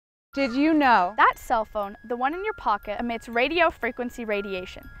Did you know that cell phone, the one in your pocket, emits radio frequency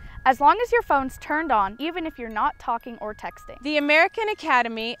radiation, as long as your phone's turned on, even if you're not talking or texting? The American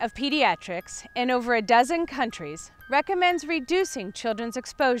Academy of Pediatrics, in over a dozen countries, recommends reducing children's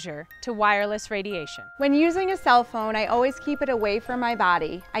exposure to wireless radiation. When using a cell phone, I always keep it away from my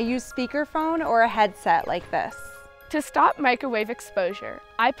body. I use speakerphone or a headset like this. To stop microwave exposure,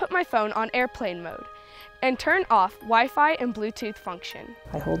 I put my phone on airplane mode and turn off Wi-Fi and Bluetooth function.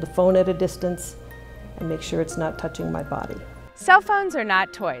 I hold the phone at a distance and make sure it's not touching my body. Cell phones are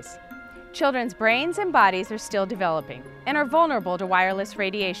not toys. Children's brains and bodies are still developing and are vulnerable to wireless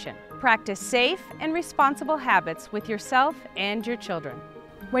radiation. Practice safe and responsible habits with yourself and your children.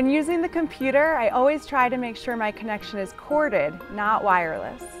 When using the computer, I always try to make sure my connection is corded, not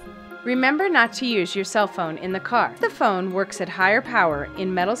wireless. Remember not to use your cell phone in the car. The phone works at higher power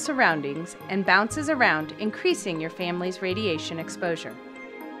in metal surroundings and bounces around, increasing your family's radiation exposure.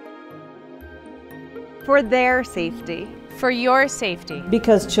 For their safety. For your safety.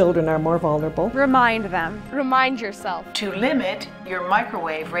 Because children are more vulnerable. Remind them. Remind yourself to limit your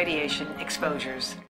microwave radiation exposures.